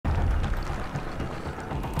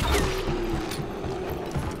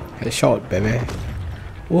Headshot, baby.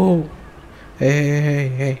 Whoa.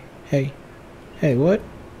 Hey, what?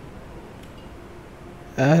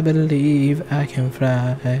 I believe I can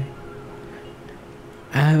fly.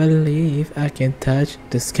 I believe I can touch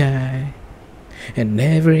the sky. And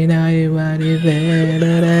every night when it's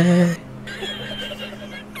better.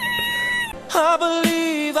 I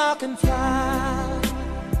believe I can fly.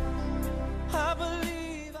 I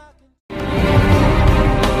believe I can.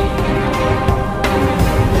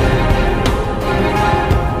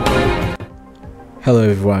 Hello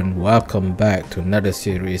everyone, welcome back to another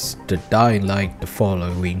series, The Dying Like the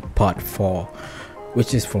Following Part 4,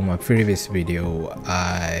 which is from my previous video.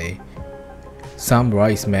 Some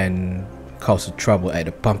rice men caused trouble at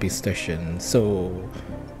the pumping station, so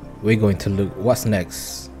we're going to look what's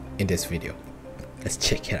next in this video. Let's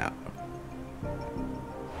check it out.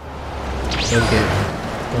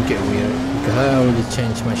 Don't get weird, because I already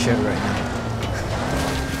changed my shirt right now.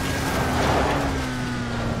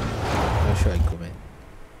 Where should I go, man?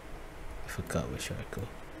 I forgot where should I go.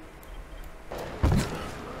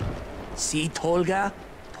 See, Tolga?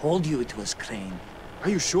 Told you it was Crane. Are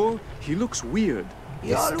you sure? He looks weird.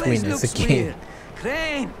 He always looks weird.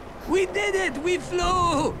 Crane! We did it! We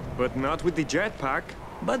flew! But not with the jetpack.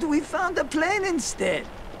 But we found a plane instead.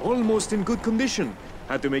 Almost in good condition.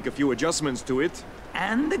 Had to make a few adjustments to it.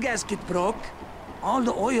 And the gasket broke. All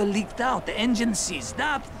the oil leaked out. The engine seized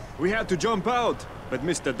up. We had to jump out. But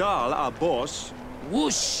Mr. Dahl, our boss...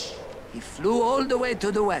 Whoosh! He flew all the way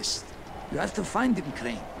to the west. You have to find him,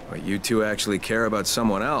 Crane. But you two actually care about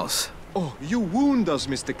someone else. Oh, you wound us,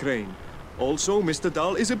 Mr. Crane. Also, Mr.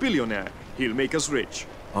 Dahl is a billionaire. He'll make us rich.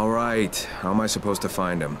 All right, how am I supposed to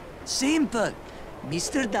find him? Simple.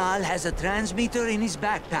 Mr. Dahl has a transmitter in his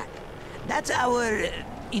backpack. That's our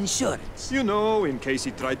insurance. You know, in case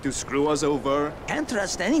he tried to screw us over. Can't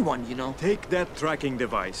trust anyone, you know. Take that tracking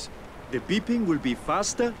device. The beeping will be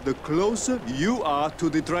faster the closer you are to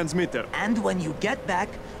the transmitter. And when you get back,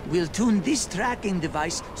 we'll tune this tracking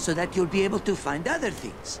device so that you'll be able to find other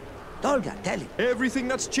things. Tolga, tell him. Everything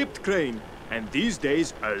that's chipped, Crane. And these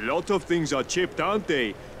days, a lot of things are chipped, aren't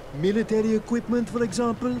they? Military equipment, for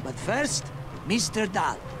example. But first, Mr.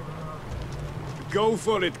 Dahl. Go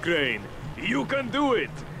for it, Crane. You can do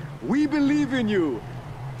it. We believe in you.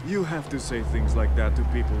 You have to say things like that to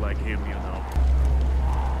people like him, you know.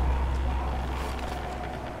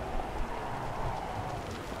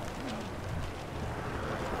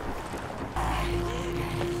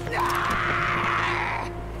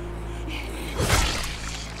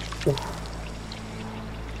 Ooh.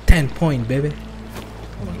 10 point, baby.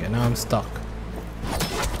 Oh my god, now I'm stuck.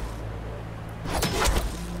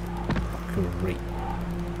 Great.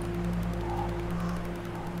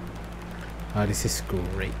 Oh, this is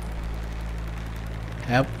great.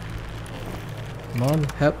 Help. Mom,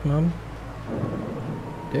 help, mom.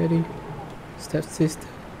 Daddy. Stepsister.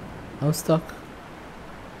 I'm stuck.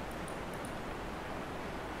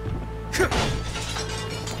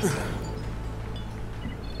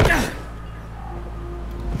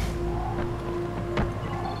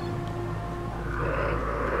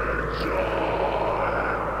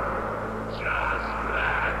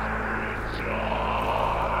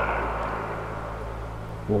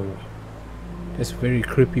 Whoa, that's a very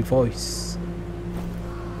creepy voice.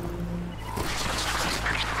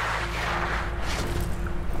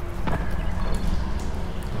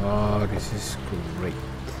 Oh, this is great.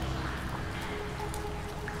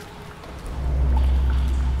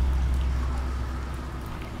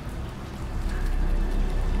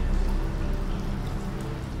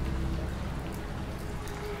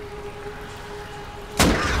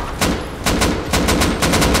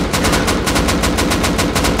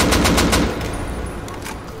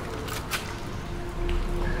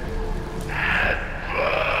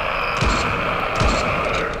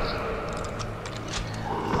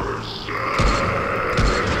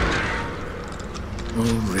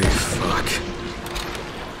 Holy fuck.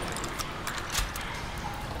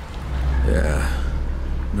 Yeah,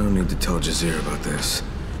 no need to tell Jazeer about this.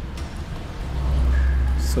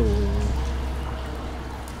 So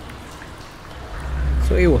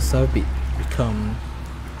it was a bit become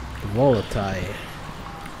volatile.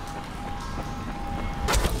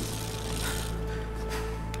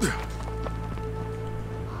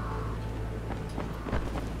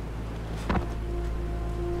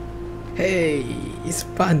 Hey, it's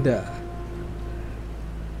Panda.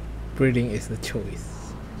 Breeding is the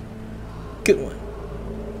choice. Good one.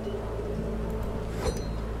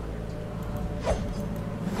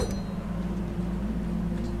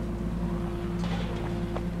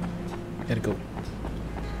 Gotta go.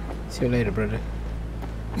 See you later, brother.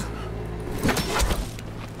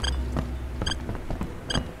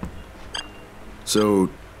 So,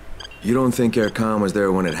 you don't think Harran was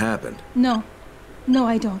there when it happened? No. No,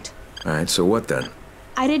 I don't. Alright, so what then?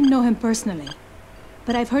 I didn't know him personally,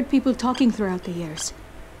 but I've heard people talking throughout the years.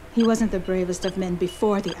 He wasn't the bravest of men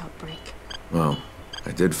before the outbreak. Well,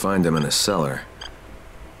 I did find him in a cellar.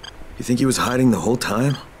 You think he was hiding the whole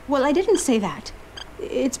time? Well, I didn't say that.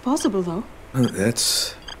 It's possible, though.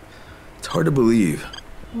 It's hard to believe.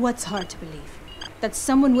 What's hard to believe? That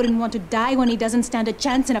someone wouldn't want to die when he doesn't stand a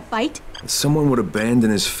chance in a fight? Someone would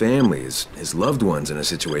abandon his family, his loved ones in a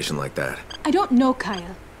situation like that. I don't know,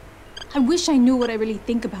 Kyle. I wish I knew what I really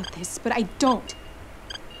think about this, but I don't.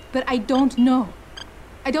 But I don't know.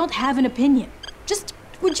 I don't have an opinion. Just,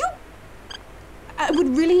 would you? I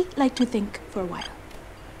would really like to think for a while.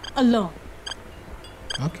 Alone.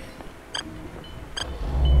 Okay.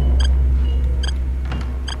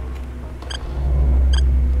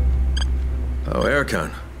 Oh,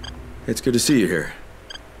 Harran. It's good to see you here.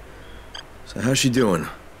 So how's she doing?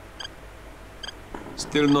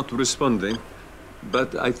 Still not responding,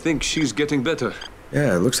 but I think she's getting better.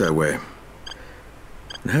 Yeah, it looks that way.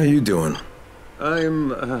 And how are you doing?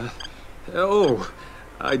 Oh,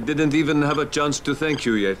 I didn't even have a chance to thank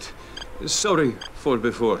you yet. Sorry for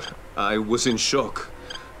before. I was in shock.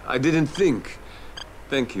 I didn't think.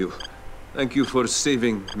 Thank you. Thank you for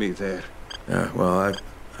saving me there. Yeah, well,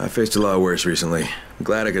 I faced a lot worse recently. I'm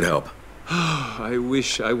glad I could help. I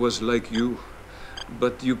wish I was like you.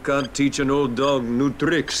 But you can't teach an old dog new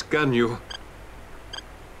tricks, can you?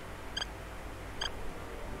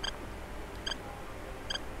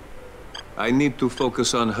 I need to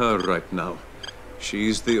focus on her right now.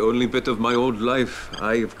 She's the only bit of my old life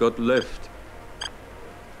I've got left.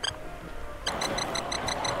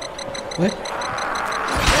 What?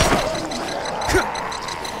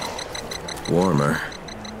 Warmer.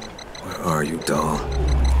 Where are you, doll?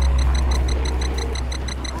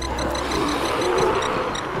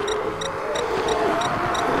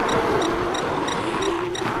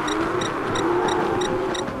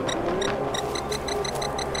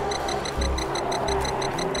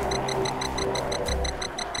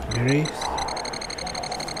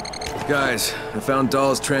 Guys, I found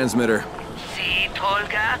Dahl's transmitter. See,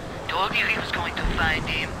 Tolga? Told you he was going to find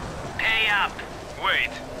him. Pay up! Wait,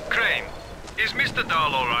 Crane, is Mr.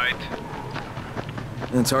 Dahl alright?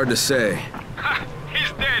 It's hard to say. Ha!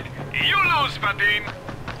 He's dead! You lose, Vadim!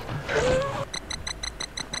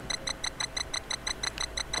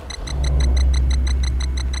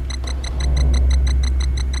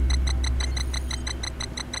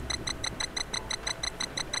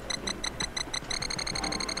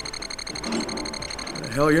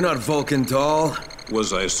 Hell, you're not Vulcan, Dahl.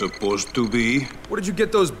 Was I supposed to be? Where did you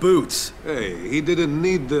get those boots? Hey, he didn't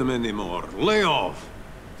need them anymore. Lay off!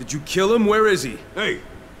 Did you kill him? Where is he? Hey,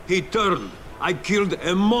 he turned. I killed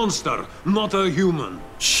a monster, not a human.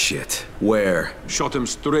 Shit. Where? Shot him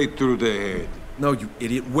straight through the head. No, you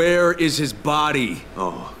idiot. Where is his body?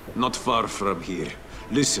 Oh, not far from here.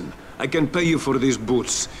 Listen, I can pay you for these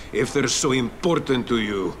boots. If they're so important to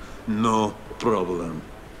you, no problem.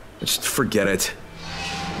 Just forget it.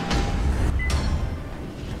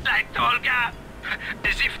 Like Tolga!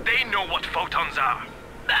 As if they know what photons are.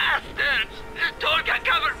 Bastards! Tolga,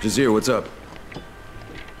 cover me! Jazir, what's up?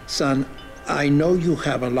 Son, I know you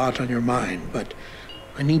have a lot on your mind, but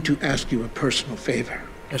I need to ask you a personal favor.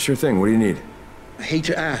 Yeah, sure thing. What do you need? I hate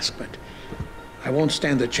to ask, but I won't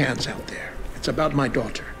stand a chance out there. It's about my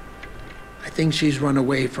daughter. I think she's run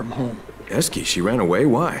away from home. Ezgi, she ran away?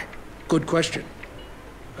 Why? Good question.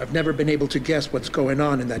 I've never been able to guess what's going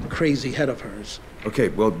on in that crazy head of hers. Okay,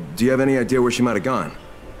 well, do you have any idea where she might have gone?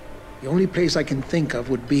 The only place I can think of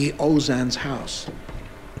would be Ozan's house.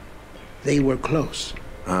 They were close.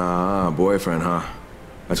 Ah, boyfriend, huh?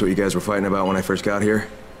 That's what you guys were fighting about when I first got here?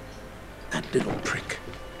 That little prick.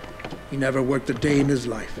 He never worked a day in his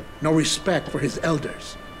life. No respect for his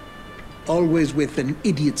elders. Always with an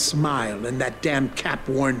idiot smile and that damn cap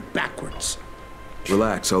worn backwards.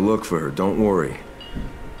 Relax, I'll look for her. Don't worry.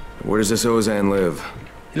 Where does this Ozan live?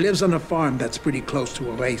 He lives on a farm that's pretty close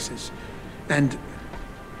to Oasis. And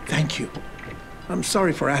thank you. I'm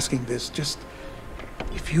sorry for asking this. Just,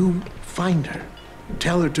 if you find her,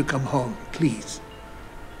 tell her to come home, please.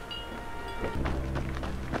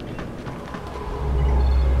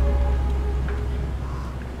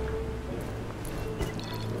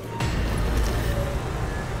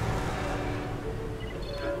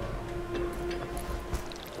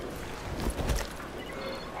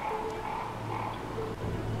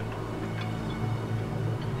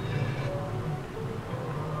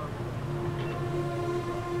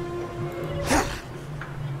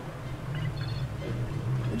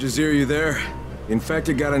 Jazir, you there? The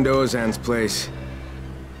infected got into Ozan's place.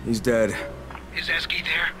 He's dead. Is Ezgi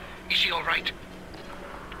there? Is she all right?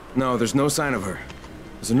 No, there's no sign of her.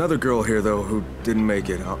 There's another girl here, though, who didn't make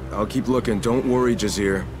it. I'll keep looking. Don't worry,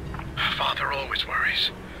 Jazir. Father always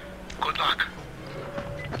worries. Good luck.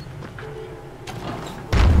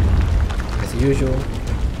 As usual.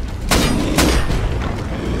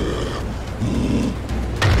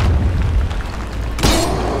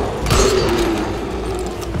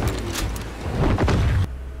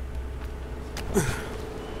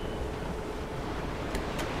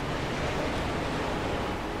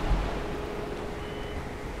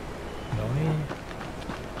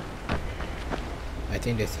 I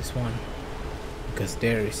think this is one because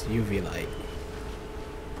there is UV light.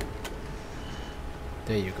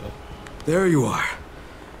 There you go. There you are.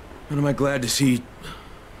 And am I glad to see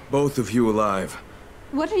both of you alive.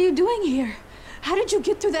 What are you doing here? How did you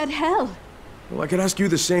get through that hell? Well, I could ask you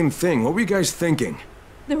the same thing. What were you guys thinking?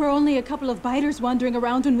 There were only a couple of biters wandering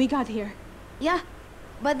around when we got here. Yeah,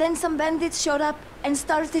 but then some bandits showed up and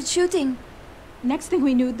started shooting. Next thing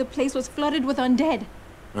we knew, the place was flooded with undead.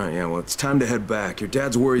 Alright, yeah, well, it's time to head back. Your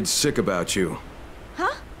dad's worried sick about you.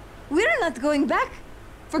 Huh? We're not going back.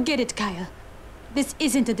 Forget it, Kyle. This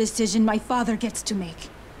isn't a decision my father gets to make.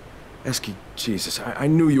 Ezgi, Jesus, I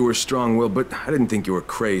knew you were strong-willed, but I didn't think you were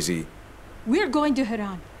crazy. We're going to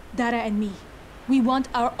Harran, Dara and me. We want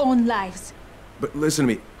our own lives. But listen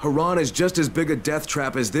to me, Harran is just as big a death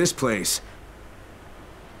trap as this place.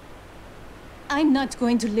 I'm not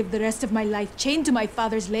going to live the rest of my life chained to my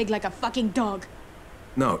father's leg like a fucking dog.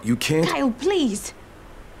 No, you can't. Kyle, please.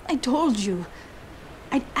 I told you.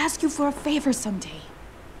 I'd ask you for a favor someday.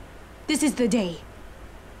 This is the day.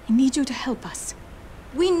 I need you to help us.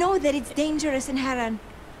 We know that it's dangerous in Harran,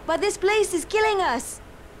 but this place is killing us.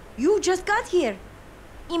 You just got here.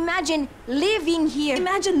 Imagine living here.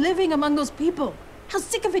 Imagine living among those people. How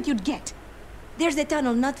sick of it you'd get. There's a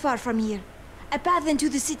tunnel not far from here. A path into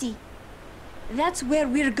the city. That's where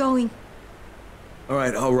we're going. All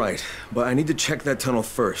right. But I need to check that tunnel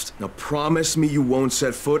first. Now promise me you won't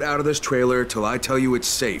set foot out of this trailer till I tell you it's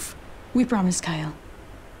safe. We promise, Kyle.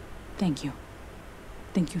 Thank you.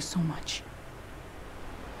 Thank you so much.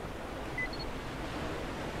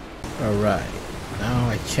 Alright. Now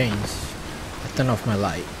I change. I turn off my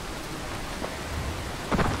light.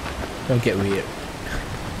 Don't get weird.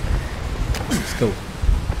 Let's go.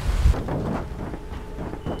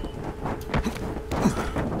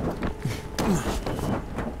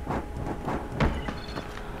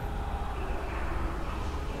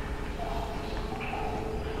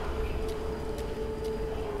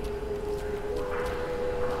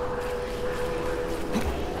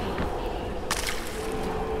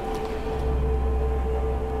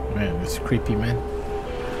 Man, it's creepy, man.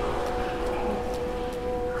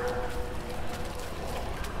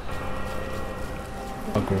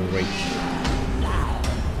 Oh, great.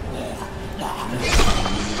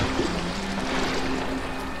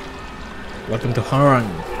 Welcome to Harran.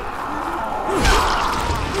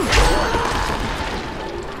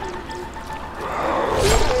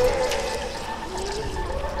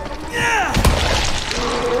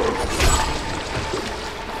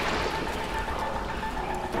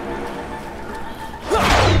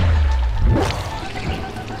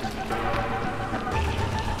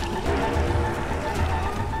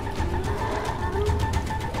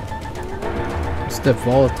 The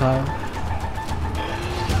volatile.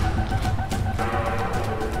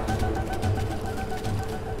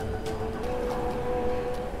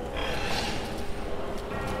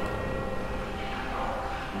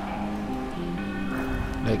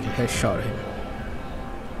 Like a headshot him.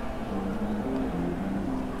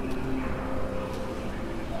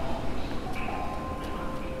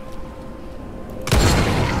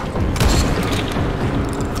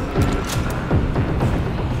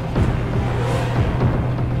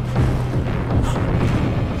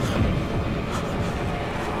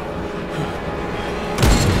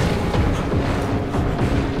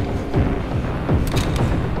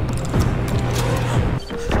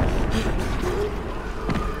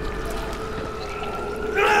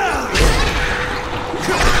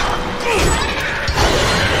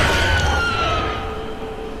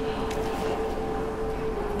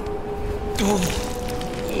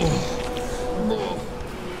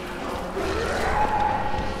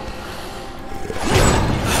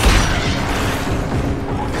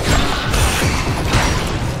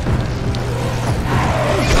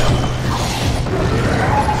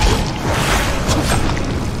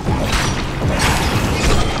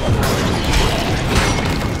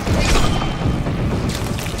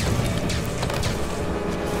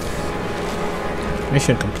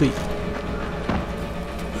 Mission complete.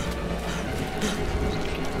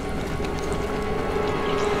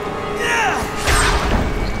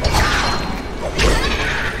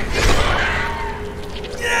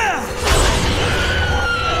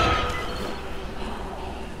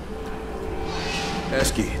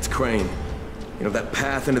 crane. You know, that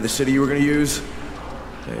path into the city you were gonna use?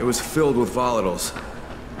 It was filled with volatiles.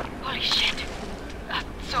 Holy shit.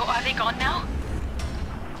 So are they gone now?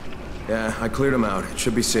 Yeah, I cleared them out. It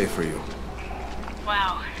should be safe for you.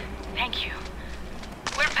 Wow. Thank you.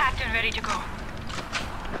 We're packed and ready to go.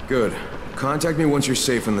 Good. Contact me once you're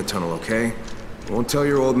safe in the tunnel, okay? Won't tell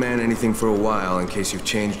your old man anything for a while in case you've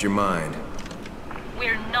changed your mind.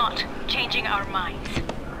 We're not changing our minds.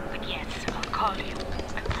 But yes, I'll call you.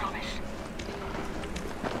 I promise.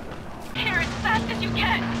 Here as fast as you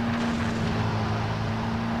can!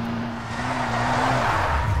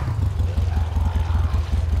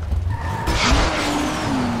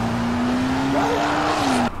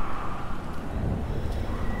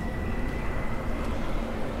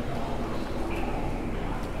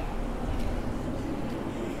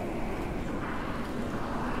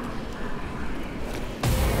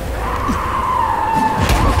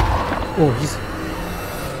 Oh,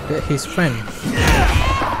 his friend.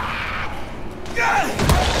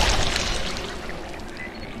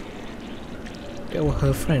 That was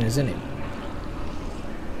her friend, isn't it?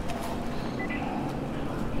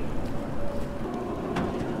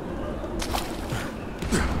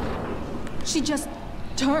 She just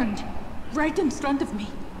turned right in front of me.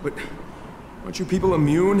 But aren't you people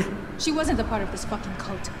immune? She wasn't a part of this fucking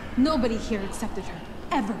cult. Nobody here accepted her.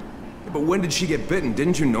 Ever. But when did she get bitten?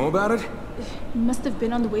 Didn't you know about it? It must have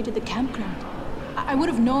been on the way to the campground. I would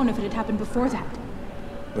have known if it had happened before that.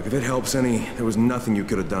 Look, if it helps any, there was nothing you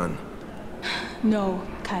could have done. No,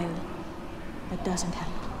 Kyle. That doesn't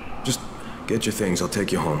help. Just get your things, I'll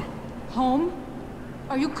take you home. Home?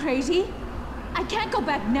 Are you crazy? I can't go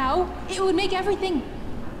back now. It would make everything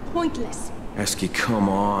pointless. Ezgi, come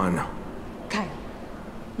on. Kyle,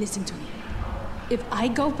 listen to me. If I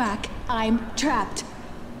go back, I'm trapped.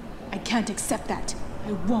 I can't accept that.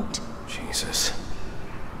 I won't. Jesus.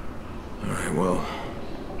 Alright, well...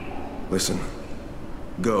 Listen.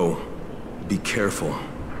 Go. Be careful.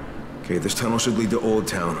 Okay, this tunnel should lead to Old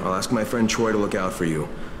Town. I'll ask my friend Troy to look out for you.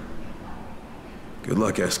 Good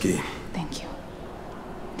luck, Ezgi. Thank you.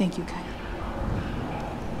 Thank you, Kyle.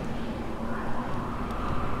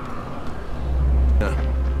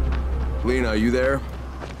 Lena, are you there?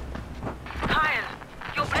 Kyle,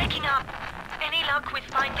 you're breaking up. Any luck with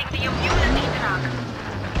finding the immunity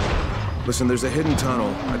track? Listen, there's a hidden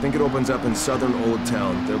tunnel. I think it opens up in southern Old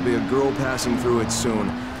Town. There'll be a girl passing through it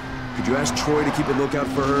soon. Could you ask Troy to keep a lookout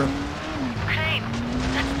for her? Crane,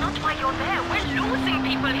 that's not why you're there. We're losing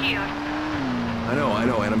people here. I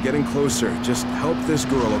know, and I'm getting closer. Just help this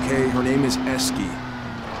girl, okay? Her name is Ezgi.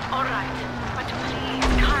 All right, but please,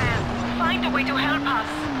 Kyle, find a way to help us.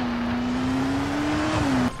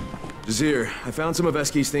 Jazir, I found some of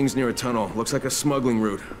Ezgi's things near a tunnel. Looks like a smuggling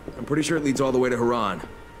route. I'm pretty sure it leads all the way to Harran.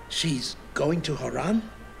 She's going to Harran?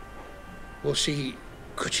 Could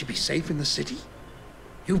she be safe in the city?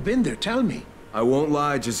 You've been there, tell me. I won't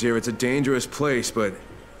lie, Jazir, it's a dangerous place, but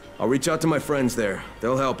I'll reach out to my friends there.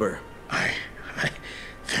 They'll help her. I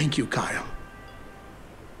thank you, Kyle.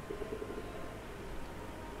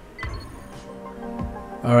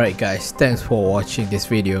 Alright guys, thanks for watching this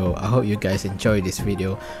video. I hope you guys enjoyed this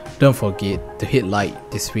video. Don't forget to hit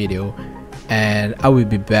like this video, and I will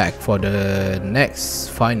be back for the next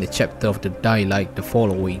final chapter of the Dying Light the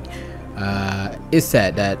following. It's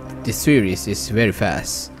said that this series is very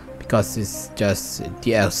fast because it's just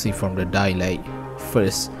DLC from the Dying Light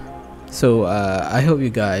first. So I hope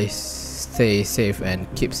you guys stay safe and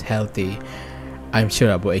keeps healthy. I'm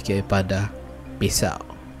Shirabo aka Panda. Peace out.